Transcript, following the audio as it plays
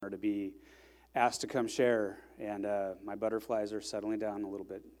to be asked to come share. And my butterflies are settling down a little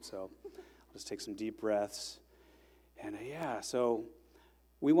bit, so I'll just take some deep breaths. And so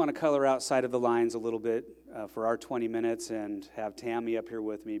we want to color outside of the lines a little bit for our 20 minutes and have Tammy up here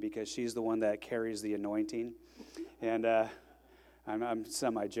with me because she's the one that carries the anointing. And I'm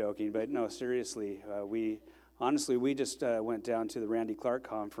semi-joking, but no, seriously, we just went down to the Randy Clark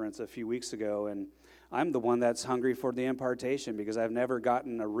conference a few weeks ago, and I'm the one that's hungry for the impartation because I've never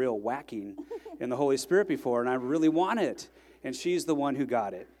gotten a real whacking in the Holy Spirit before, and I really want it. And she's the one who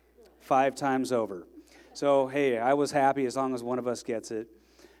got it 5 times over. So, hey, I was happy as long as one of us gets it.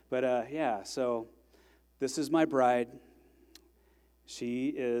 But, so this is my bride. She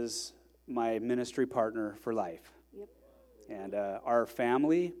is my ministry partner for life. Yep. And our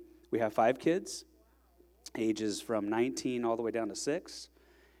family, we have 5 kids, ages from 19 all the way down to 6.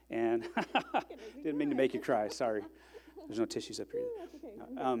 And didn't mean to make you cry, sorry. There's no tissues up here.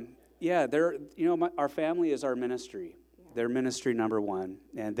 Our family is our ministry. They're ministry number one,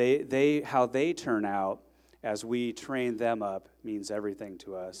 and they how they turn out as we train them up means everything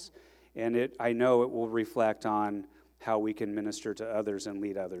to us. And I know it will reflect on how we can minister to others and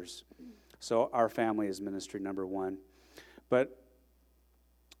lead others. So our family is ministry number one. But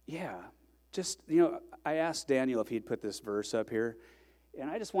I asked Daniel if he'd put this verse up here, and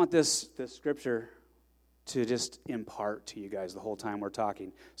I just want this scripture to just impart to you guys the whole time we're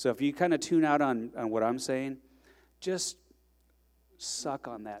talking. So if you kind of tune out on what I'm saying, just suck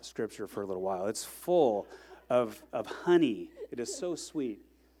on that scripture for a little while. It's full of honey. It is so sweet.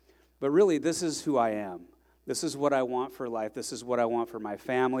 But really, this is who I am. This is what I want for life. This is what I want for my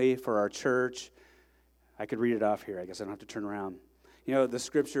family, for our church. I could read it off here. I guess I don't have to turn around. The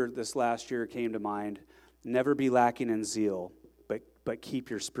scripture this last year came to mind. Never be lacking in zeal, but keep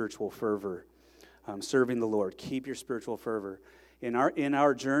your spiritual fervor. Serving the Lord. Keep your spiritual fervor. In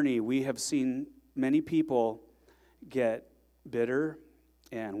our journey, we have seen many people get bitter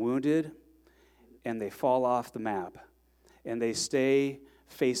and wounded, and they fall off the map, and they stay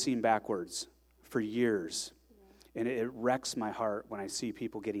facing backwards for years. And it wrecks my heart when I see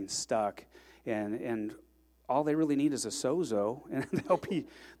people getting stuck, and all they really need is a sozo, and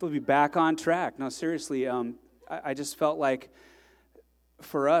they'll be back on track. No, seriously, I just felt like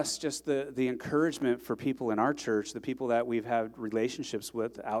for us, just the encouragement for people in our church, the people that we've had relationships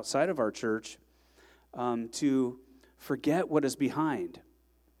with outside of our church, to forget what is behind.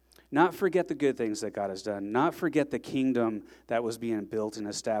 Not forget the good things that God has done. Not forget the kingdom that was being built and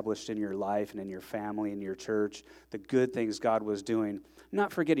established in your life and in your family and your church, the good things God was doing.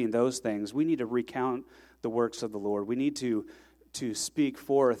 Not forgetting those things. We need to recount the works of the Lord. We need to speak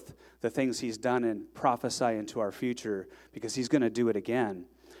forth the things he's done and prophesy into our future because he's going to do it again.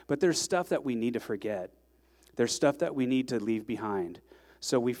 But there's stuff that we need to forget. There's stuff that we need to leave behind.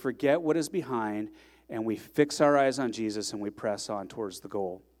 So we forget what is behind and we fix our eyes on Jesus and we press on towards the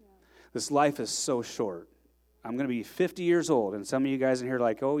goal. Yeah. This life is so short. I'm going to be 50 years old, and some of you guys in here are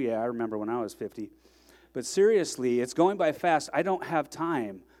like, oh yeah, I remember when I was 50. But seriously, it's going by fast. I don't have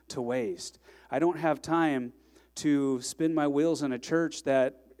time to waste. I don't have time to spin my wheels in a church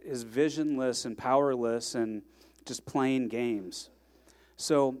that is visionless and powerless and just playing games.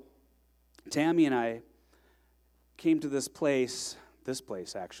 So Tammy and I came to this place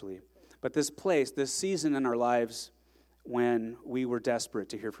actually, but this season in our lives when we were desperate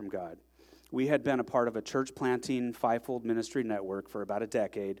to hear from God. We had been a part of a church planting fivefold ministry network for about a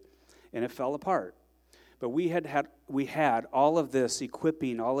decade, and it fell apart. But we had all of this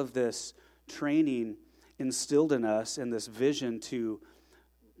equipping, all of this training instilled in us, and this vision to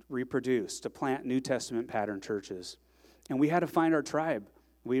reproduce, to plant New Testament pattern churches. And we had to find our tribe.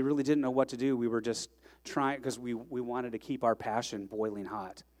 We really didn't know what to do. We were just trying because we wanted to keep our passion boiling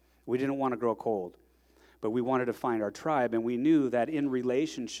hot. We didn't want to grow cold, but we wanted to find our tribe, and we knew that in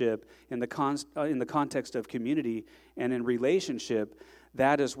relationship, in the context of community and in relationship,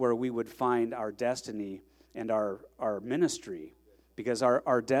 that is where we would find our destiny and our ministry, because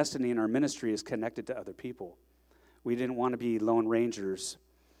our destiny and our ministry is connected to other people. We didn't want to be lone rangers.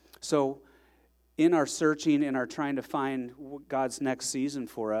 So in our searching, in our trying to find God's next season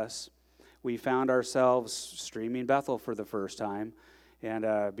for us, we found ourselves streaming Bethel for the first time,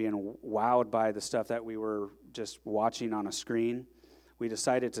 and being wowed by the stuff that we were just watching on a screen. We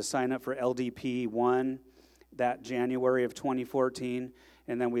decided to sign up for LDP 1 that January of 2014,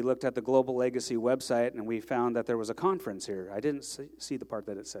 and then we looked at the Global Legacy website, and we found that there was a conference here. I didn't see the part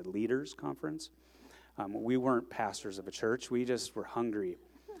that it said Leaders Conference. We weren't pastors of a church. We just were hungry.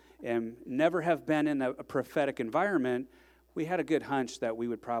 And never have been in a prophetic environment. We had a good hunch that we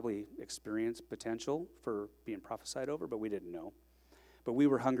would probably experience potential for being prophesied over, but we didn't know. But we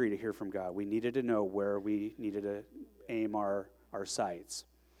were hungry to hear from God. We needed to know where we needed to aim our sights.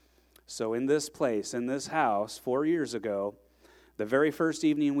 So in this place, in this house, 4 years ago, the very first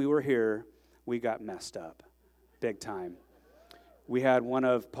evening we were here, we got messed up, big time. We had one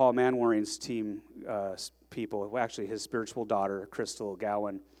of Paul Manwaring's team people, actually his spiritual daughter, Crystal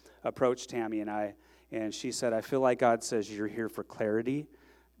Gowan, approached Tammy and I, and she said, I feel like God says you're here for clarity,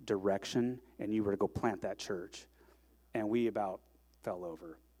 direction, and you were to go plant that church. And we about fell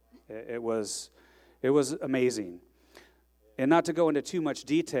over. It was amazing. And not to go into too much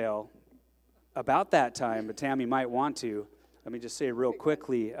detail about that time, but Tammy might want to. Let me just say real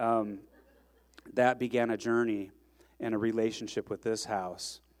quickly, that began a journey and a relationship with this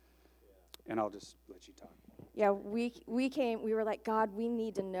house. And I'll just let you talk. Yeah, we came, we were like, God, we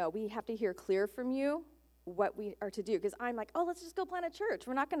need to know. We have to hear clear from you what we are to do. Because I'm like, oh, let's just go plant a church.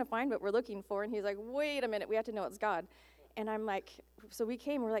 We're not going to find what we're looking for. And he's like, wait a minute, we have to know it's God. And I'm like, so we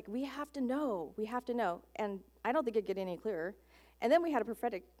came, we're like, we have to know. We have to know. And I don't think it'd get any clearer. And then we had a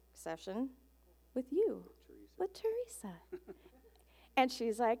prophetic session with you, with Teresa. And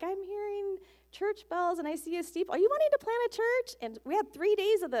she's like, I'm hearing church bells and I see a steeple. Are you wanting to plant a church? And we had 3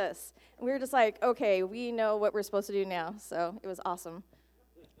 days of this. And we were just like, okay, we know what we're supposed to do now. So it was awesome.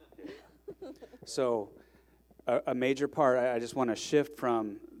 So a major part, I just want to shift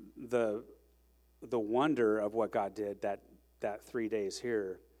from the wonder of what God did that 3 days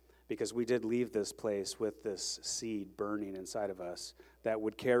here, because we did leave this place with this seed burning inside of us that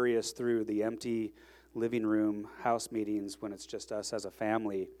would carry us through the empty living room house meetings when it's just us as a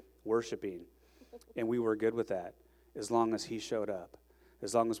family worshiping. And we were good with that as long as he showed up,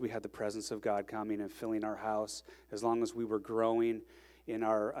 as long as we had the presence of God coming and filling our house, as long as we were growing in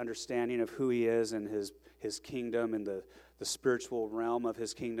our understanding of who he is and his kingdom and the spiritual realm of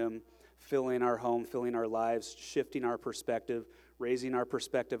his kingdom, filling our home, filling our lives, shifting our perspective, raising our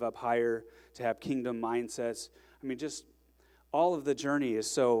perspective up higher to have kingdom mindsets. I mean, just all of the journey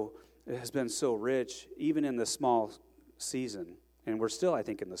has been so rich, even in the small season. And we're still, I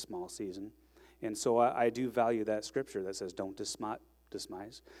think, in the small season. And so I do value that scripture that says, don't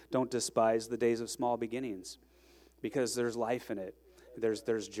despise the days of small beginnings, because there's life in it.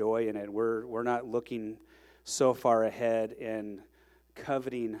 There's joy in it. We're not looking so far ahead and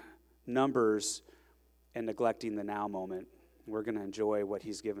coveting numbers and neglecting the now moment. We're going to enjoy what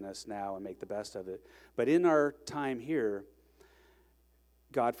he's given us now and make the best of it. But in our time here,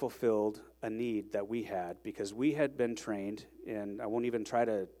 God fulfilled a need that we had, because we had been trained, and I won't even try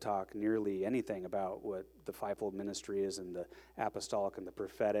to talk nearly anything about what the fivefold ministry is and the apostolic and the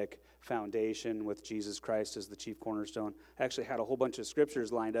prophetic foundation with Jesus Christ as the chief cornerstone. I actually had a whole bunch of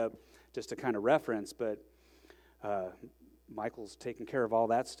scriptures lined up just to kind of reference, but Michael's taking care of all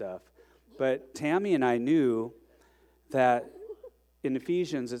that stuff. But Tammy and I knew that in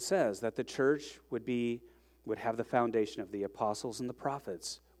Ephesians it says that the church would have the foundation of the apostles and the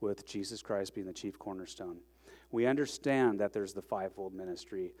prophets, with Jesus Christ being the chief cornerstone. We understand that there's the fivefold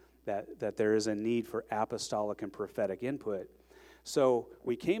ministry, that there is a need for apostolic and prophetic input. So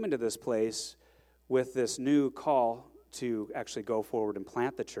we came into this place with this new call to actually go forward and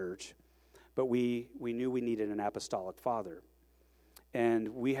plant the church, but we knew we needed an apostolic father. And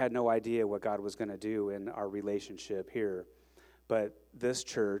we had no idea what God was going to do in our relationship here. But this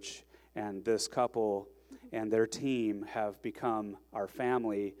church and this couple and their team have become our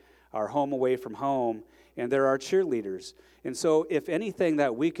family, our home away from home, and they're our cheerleaders. And so if anything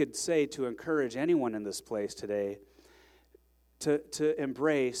that we could say to encourage anyone in this place today, to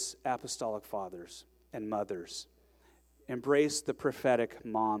embrace apostolic fathers and mothers, embrace the prophetic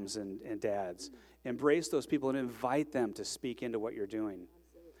moms and dads, embrace those people and invite them to speak into what you're doing.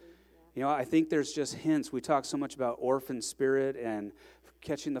 You know, I think there's just hints. We talk so much about orphan spirit and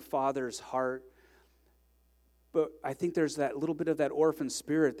catching the father's heart. But I think there's that little bit of that orphan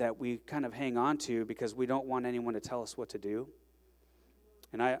spirit that we kind of hang on to because we don't want anyone to tell us what to do.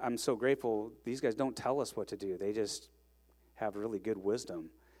 And I'm so grateful these guys don't tell us what to do. They just have really good wisdom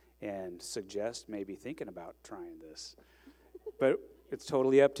and suggest maybe thinking about trying this. But it's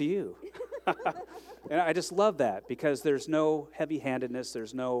totally up to you. And I just love that because there's no heavy-handedness.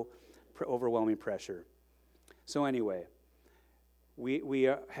 There's no overwhelming pressure. So anyway, we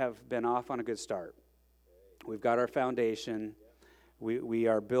have been off on a good start. We've got our foundation. We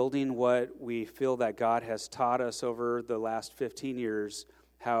are building what we feel that God has taught us over the last 15 years,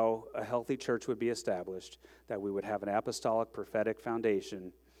 how a healthy church would be established, that we would have an apostolic, prophetic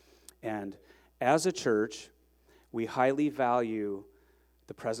foundation. And as a church, we highly value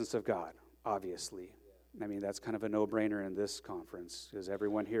the presence of God, obviously. I mean, that's kind of a no-brainer in this conference because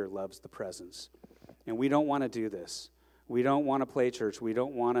everyone here loves the presence. And we don't want to do this We don't want to play church. We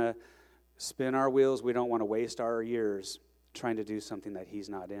don't want to spin our wheels. We don't want to waste our years trying to do something that he's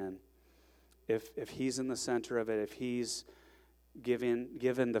not in. If he's in the center of it, if he's given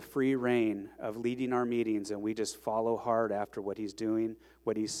the free reign of leading our meetings and we just follow hard after what he's doing,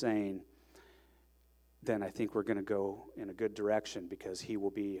 what he's saying, then I think we're going to go in a good direction because he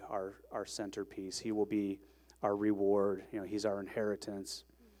will be our centerpiece. He will be our reward. He's our inheritance.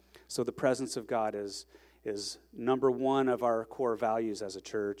 So the presence of God is number one of our core values as a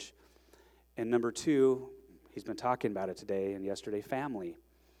church. And number two, he's been talking about it today and yesterday, family.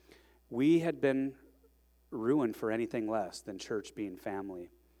 We had been ruined for anything less than church being family.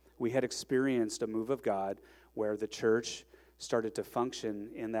 We had experienced a move of God where the church started to function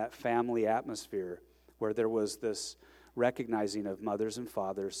in that family atmosphere, where there was this recognizing of mothers and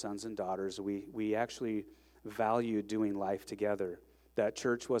fathers, sons and daughters. We actually valued doing life together. That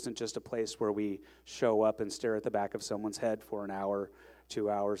church wasn't just a place where we show up and stare at the back of someone's head for an hour, 2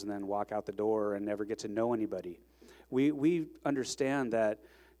 hours, and then walk out the door and never get to know anybody. We understand that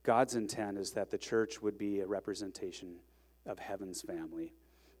God's intent is that the church would be a representation of heaven's family,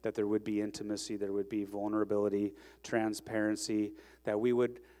 that there would be intimacy, there would be vulnerability, transparency, that we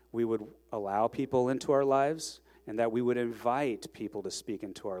would allow people into our lives, and that we would invite people to speak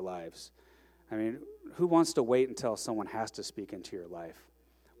into our lives. I mean, who wants to wait until someone has to speak into your life?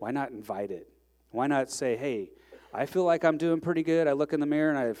 Why not invite it? Why not say, hey, I feel like I'm doing pretty good. I look in the mirror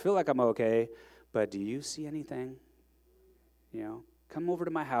and I feel like I'm okay, but do you see anything? Come over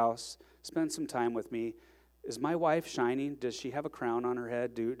to my house, spend some time with me. Is my wife shining? Does she have a crown on her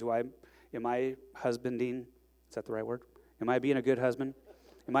head? Am I husbanding? Is that the right word? Am I being a good husband?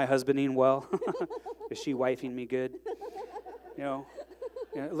 Am I husbanding well? Is she wifing me good?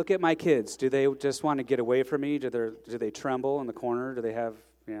 Look at my kids. Do they just want to get away from me? Do they tremble in the corner? Do they have,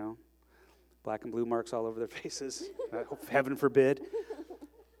 black and blue marks all over their faces? Heaven forbid.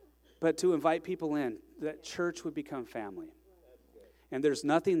 But to invite people in, that church would become family. And there's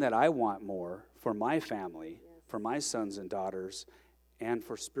nothing that I want more for my family, for my sons and daughters, and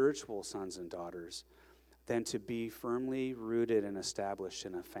for spiritual sons and daughters than to be firmly rooted and established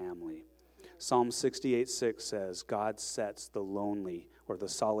in a family. Psalm 68:6 says, God sets the lonely or the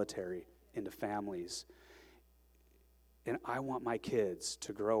solitary into families. And I want my kids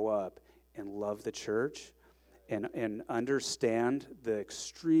to grow up and love the church and understand the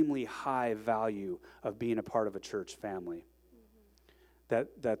extremely high value of being a part of a church family.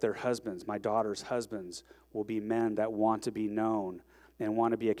 That their husbands, my daughter's husbands, will be men that want to be known and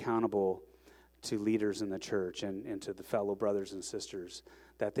want to be accountable to leaders in the church and to the fellow brothers and sisters,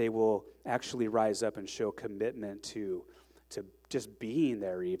 that they will actually rise up and show commitment to just being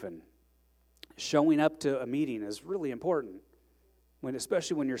there even. Showing up to a meeting is really important,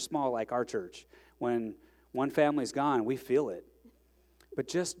 especially when you're small like our church. When one family's gone, we feel it. But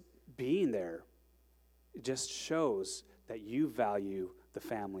just being there, it just shows that you value the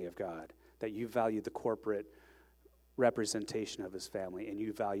family of God, that you value the corporate representation of his family, and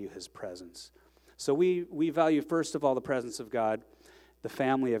you value his presence. So we value, first of all, the presence of God, the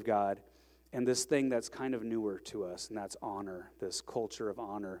family of God, and this thing that's kind of newer to us, and that's honor, this culture of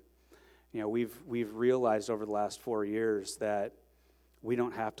honor. We've realized over the last 4 years that we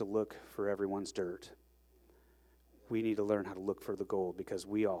don't have to look for everyone's dirt. We need to learn how to look for the gold because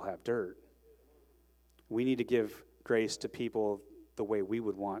we all have dirt. We need to give grace to people the way we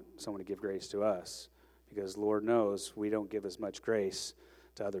would want someone to give grace to us, because Lord knows we don't give as much grace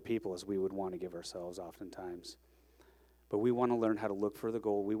to other people as we would want to give ourselves oftentimes. But we want to learn how to look for the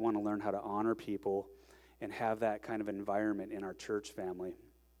gold. We want to learn how to honor people and have that kind of environment in our church family. Do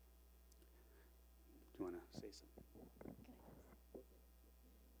you want to say something?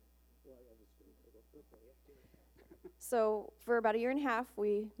 So for about 1.5 years,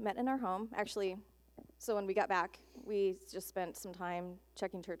 we met in our home. Actually, so when we got back, we just spent some time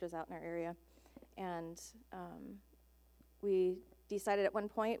checking churches out in our area. And we decided at one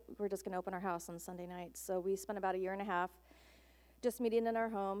point we're just going to open our house on Sunday nights. So we spent about 1.5 years just meeting in our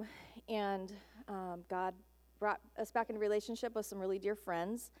home. And God brought us back into relationship with some really dear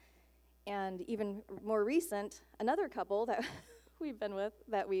friends. And even more recent, another couple that we've been with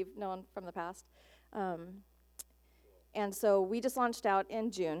that we've known from the past. And so we just launched out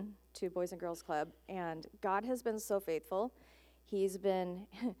in June to Boys and Girls Club, and God has been so faithful. He's been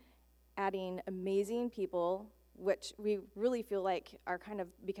adding amazing people, which we really feel like are kind of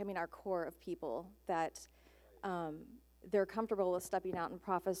becoming our core of people, that they're comfortable with stepping out and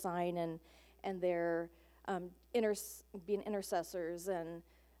prophesying, and they're being intercessors, and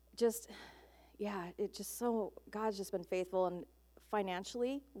just, yeah, it just so, God's just been faithful. And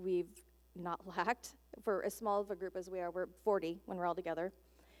financially, we've not lacked. For as small of a group as we are, we're 40 when we're all together.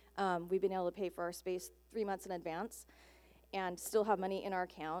 We've been able to pay for our space 3 months in advance and still have money in our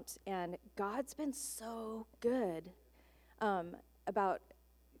account. And God's been so good. About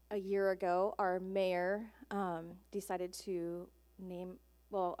a year ago, our mayor decided to name,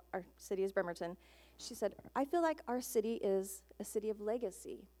 well, our city is Bremerton. She said, I feel like our city is a city of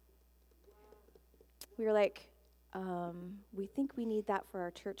legacy. We were like, we think we need that for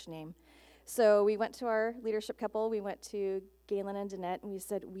our church name. So we went to our leadership couple. We went to Galen and Danette, and we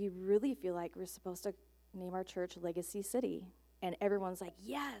said, we really feel like we're supposed to name our church Legacy City. And everyone's like,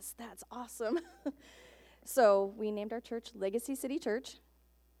 yes, that's awesome. So we named our church Legacy City Church.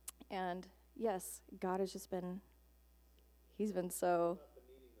 And yes, God has just been, he's been so.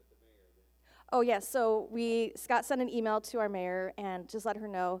 Oh, yes. So Scott sent an email to our mayor and just let her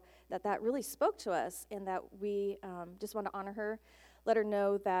know that really spoke to us and that we just want to honor her, let her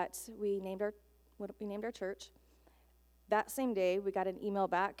know that we named our church. That same day, we got an email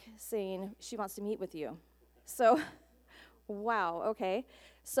back saying she wants to meet with you. So, wow, okay.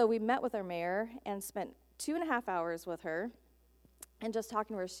 So we met with our mayor and spent 2.5 hours with her and just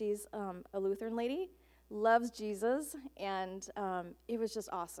talking to her. She's a Lutheran lady, loves Jesus, and it was just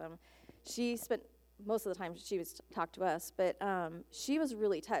awesome. She spent most of the time she was talk to us, but she was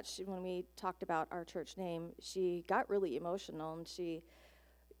really touched when we talked about our church name. She got really emotional, and she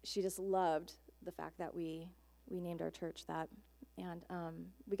just loved the fact that we named our church that. And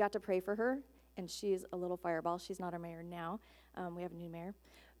we got to pray for her, and she's a little fireball. She's not our mayor now. We have a new mayor.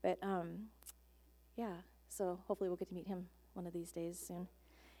 But, yeah, so hopefully we'll get to meet him one of these days soon.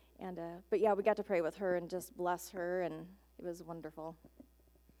 And but, yeah, we got to pray with her and just bless her, and it was wonderful.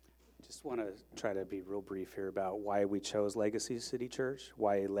 Just want to try to be real brief here about why we chose Legacy City Church,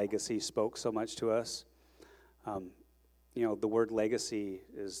 why legacy spoke so much to us. The word legacy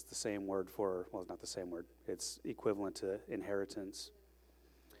is the same word for, well, it's not the same word. It's equivalent to inheritance.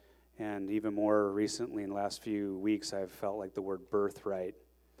 And even more recently, in the last few weeks, I've felt like the word birthright.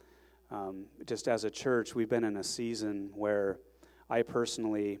 Just as a church, we've been in a season where I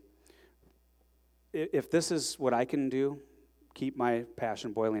personally, if this is what I can do, keep my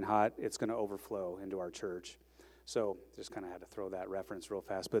passion boiling hot, it's going to overflow into our church. So just kind of had to throw that reference real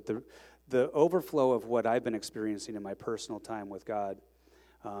fast. But the overflow of what I've been experiencing in my personal time with God,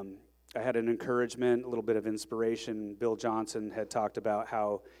 I had an encouragement, a little bit of inspiration. Bill Johnson had talked about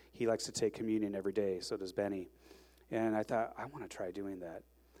how he likes to take communion every day. So does Benny. And I thought, I want to try doing that.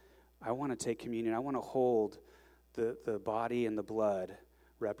 I want to take communion. I want to hold the body and the blood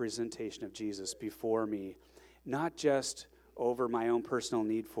representation of Jesus before me, not just over my own personal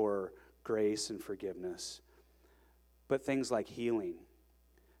need for grace and forgiveness, but things like healing,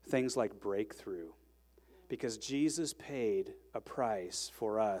 things like breakthrough, because Jesus paid a price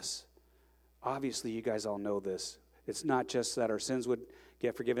for us. Obviously, you guys all know this. It's not just that our sins would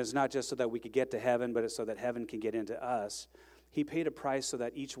get forgiven. It's not just so that we could get to heaven, but it's so that heaven can get into us. He paid a price so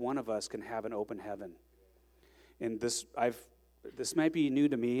that each one of us can have an open heaven. And this might be new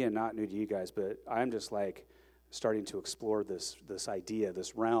to me and not new to you guys, but I'm just like starting to explore this idea,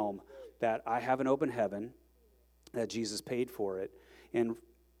 this realm, that I have an open heaven, that Jesus paid for it, and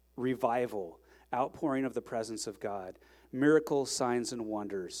revival, outpouring of the presence of God, miracles, signs, and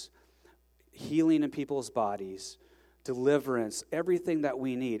wonders, healing in people's bodies, deliverance, everything that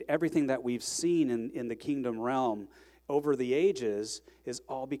we need, everything that we've seen in the kingdom realm over the ages is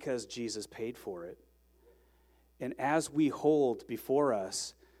all because Jesus paid for it. And as we hold before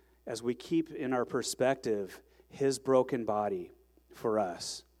us, as we keep in our perspective his broken body for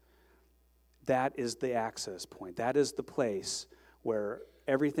us, that is the access point. That is the place where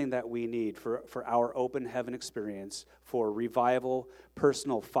everything that we need for our open heaven experience, for revival,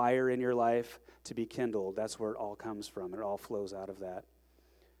 personal fire in your life to be kindled, that's where it all comes from. It all flows out of that.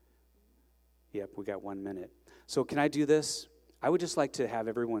 Yep, we got 1 minute. So can I do this? I would just like to have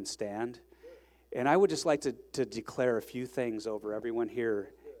everyone stand. And I would just like to declare a few things over everyone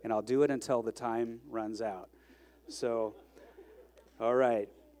here. And I'll do it until the time runs out. So, all right.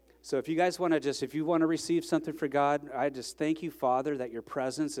 So if you guys want to if you want to receive something for God, I just thank you, Father, that your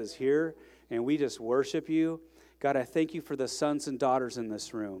presence is here. And we just worship you. God, I thank you for the sons and daughters in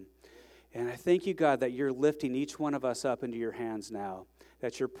this room. And I thank you, God, that you're lifting each one of us up into your hands now.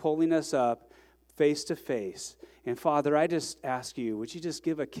 That you're pulling us up face to face. And Father, I just ask you, would you just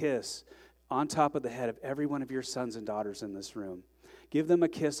give a kiss on top of the head of every one of your sons and daughters in this room? Give them a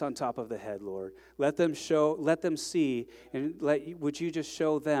kiss on top of the head, Lord. Let them see, and would you just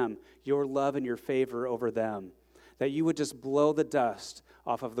show them your love and your favor over them? That you would just blow the dust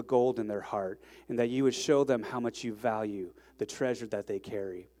off of the gold in their heart, and that you would show them how much you value the treasure that they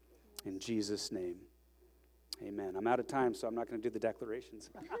carry. In Jesus' name, amen. I'm out of time, so I'm not going to do the declarations.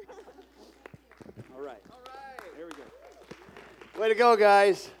 All right. Here we go. Way to go,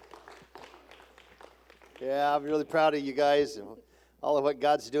 guys. Yeah, I'm really proud of you guys and all of what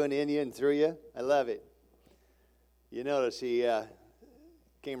God's doing in you and through you. I love it. You notice he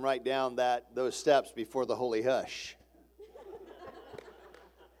came right down those steps before the holy hush.